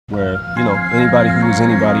where, you know, anybody who's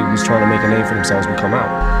trying to make a name for themselves would come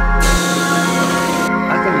out.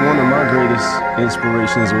 I think one of my greatest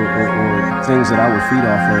inspirations or things that I would feed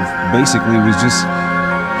off of basically was just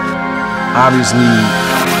obviously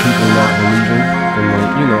people not believing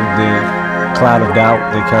and the cloud of doubt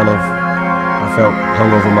that kind of I felt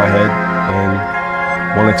hung over my head and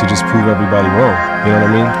wanted to just prove everybody wrong. You know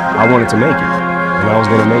what I mean? I wanted to make it, and I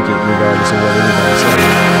was going to make it regardless of what anybody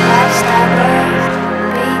said.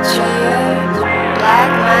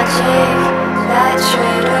 Black magic, that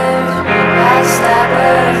traitor,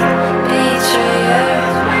 backstabber, betrayer,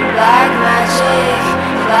 black magic,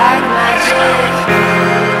 black magic.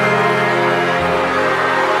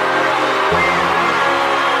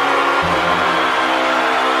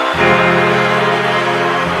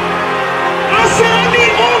 I said I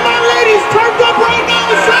need all my ladies turned up right now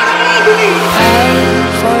inside of Albany.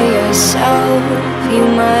 Fight for yourself, you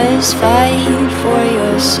must fight for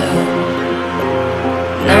yourself.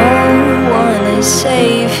 No one is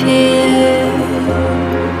safe here.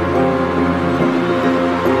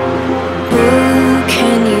 Who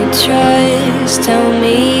can you trust? Tell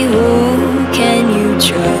me, who can you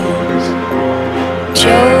trust?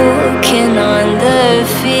 Choking on the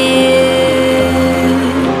fear.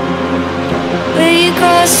 Will you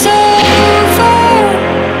cross over?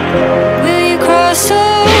 Will you cross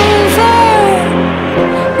over?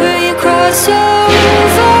 Will you cross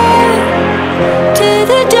over to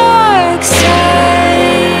the dark side?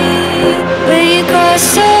 Will you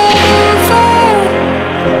cross over?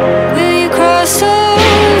 Will you cross over?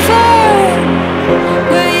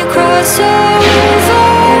 Will you cross over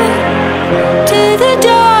to the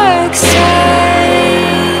dark side?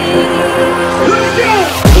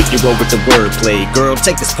 If you roll with the wordplay, girl,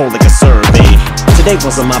 take this poll like a survey. Today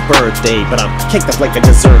wasn't my birthday, but I'm caked up like a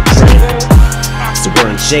dessert tray. So we're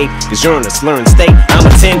in shape, cause you're in a slurring state. I'm a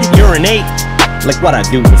 10, you're an 8. Like what I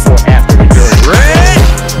do before, after, and during. Red!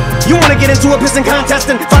 You wanna get into a pissing contest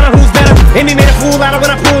and find out who's better? Amy made a fool out of when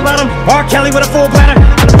I pulled out him. R. Kelly with a full bladder.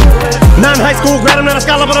 Non-high school grad, I'm not a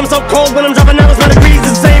scholar, but I'm so cold when I'm dropping knowledge. My degrees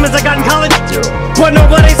the same as I got in college. But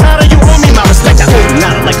nobody's hotter, you owe me my respect. I hold you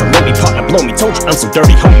not like a lonely partner, blow me. Told you I'm so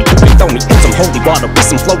dirty, homie. You can throw me in some holy water with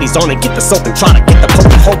some floaties on it. Get the soap and try to get the poke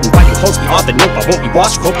and hold me while you close me off the nope. I won't be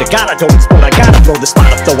washed, hope to God I don't explode. I gotta blow the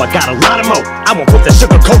spot up though, I got a lot of mo. I won't put the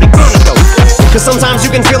sugar coating on it though. Cause sometimes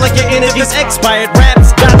you can feel like your interview's expired.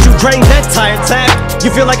 Raps got you drained, that tired, tapped.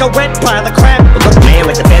 You feel like a wet pile of crap. But look man,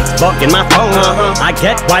 like the bed's bugging my phone. I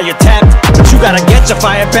get why you're tapped, but you gotta get your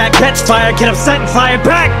fire back. Catch fire, get upset and fire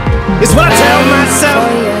back. Is what I tell myself.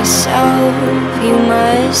 For yourself, you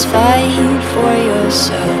must fight for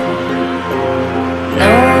yourself.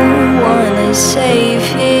 No one is safe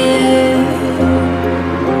here.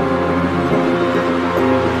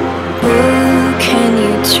 Who can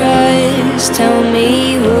you trust? Tell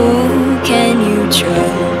me, who can you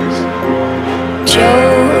trust?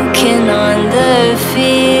 Choking on the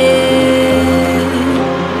fear.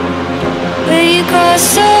 Will you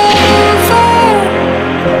cross over?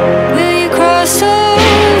 Will you cross over?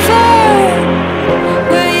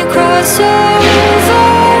 Will you cross over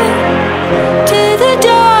to the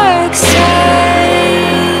dark side?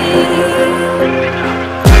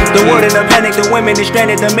 The world in a panic, the women is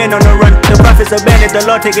stranded, the men on the run. The profits abandoned, the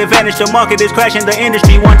law take advantage. The market is crashing, the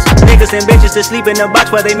industry wants niggas and bitches to sleep in the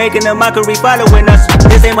box while they making a mockery following us.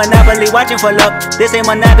 This ain't monopoly, watching for luck. This ain't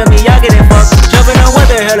monogamy, y'all getting fucked. Jumping on what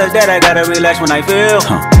the hell is that? I gotta relax when I feel.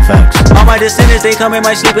 Facts. All my descendants, they come in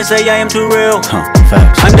my sleep and say I am too real.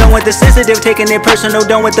 Facts. I'm done with the sensitive, taking it personal.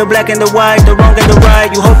 Done with the black and the white, the wrong and the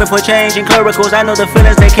right. You hoping for change and miracles. I know the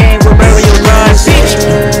feelings they came with burial rides. Bitch,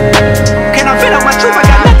 can I fit out my truth? I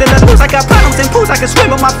got nothing to lose. I got problems and pools. I can swim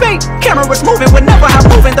with my fate. Cameras moving whenever I'm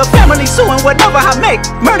moving. The family suing whatever I make.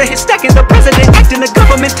 Murder is stacking. The president acting. The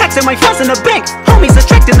government taxing my funds in the bank. Homies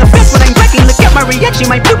attracting the fence when I'm wrecking. Look at my reaction.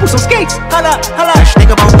 My pupils on skates. Holla, holla. Think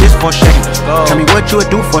about this for a second. Tell me what you would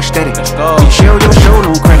do for steady. When you show your show,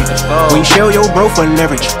 no credit. When you show your bro for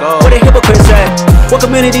leverage. What a hypocrite said. What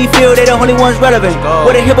community feel they the only ones relevant?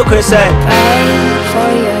 What a hypocrite said. Fight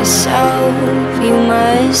for yourself, you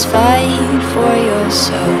must fight for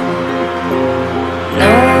yourself.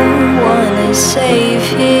 No one is safe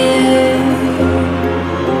here.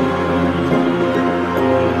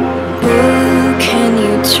 Who can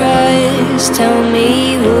you trust? Tell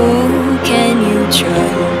me, who can you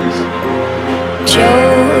trust?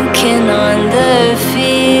 Choking on the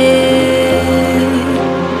fear.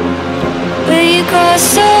 Will you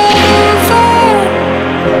cross over?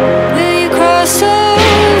 Will you cross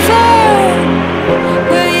over?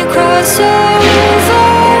 Will you cross over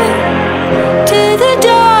to the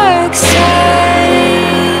dark side?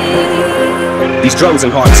 These drums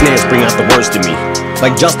and hard snares bring out the worst in me,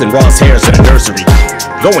 like Justin Ross hairs in a nursery.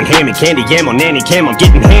 Going ham and candy yam on nanny cam. I'm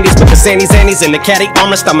getting handies with the sandies and the caddy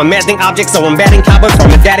armrest. I'm imagining objects, so I'm batting cowboys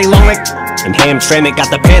from a daddy long neck. And Hamtramck got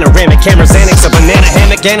the panoramic camera Xanax, a banana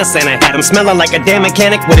hammock and a Santa hat. I'm smelling like a damn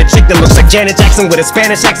mechanic with a chick that looks like Janet Jackson with a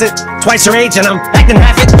Spanish accent. Twice your age and I'm acting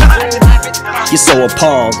half it. You're so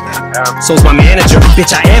appalled, so's my manager.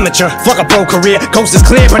 Bitch, I amateur, fuck a pro career. Coast is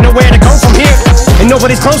clear, but nowhere to go from here. And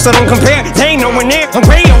nobody's close, I don't compare. They ain't nowhere near, I'm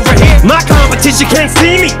way over here. My competition can't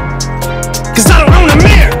see me, cause I don't own a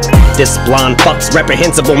mirror. This blonde fuck's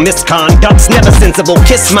reprehensible misconduct's never sensible.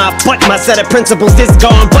 Kiss my butt, my set of principles is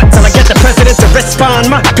gone. But till I get the president to respond,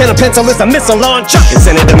 my pen and pencil is a missile launcher. And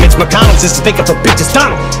Senator Mitch McConnell's just thinking for bitches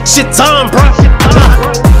Donald. Shit's on, bruh.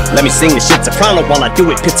 Let me sing the shit soprano while I do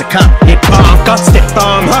it pizzicato. Hit bomb, got stiff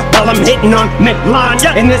arm, huh? While I'm hitting on midline,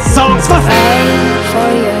 yeah. And this song's for Fight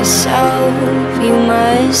for yourself, you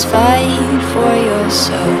must fight for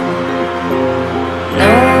yourself.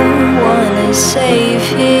 No one is safe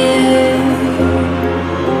here.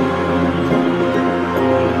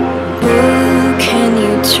 Who can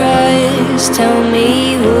you trust? Tell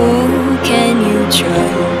me, who can you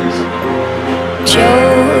trust?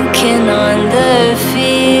 Joking on the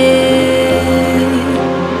field.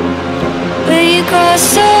 Will you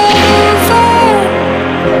cross over?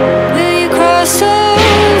 Will you cross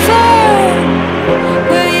over?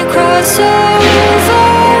 Will you cross over?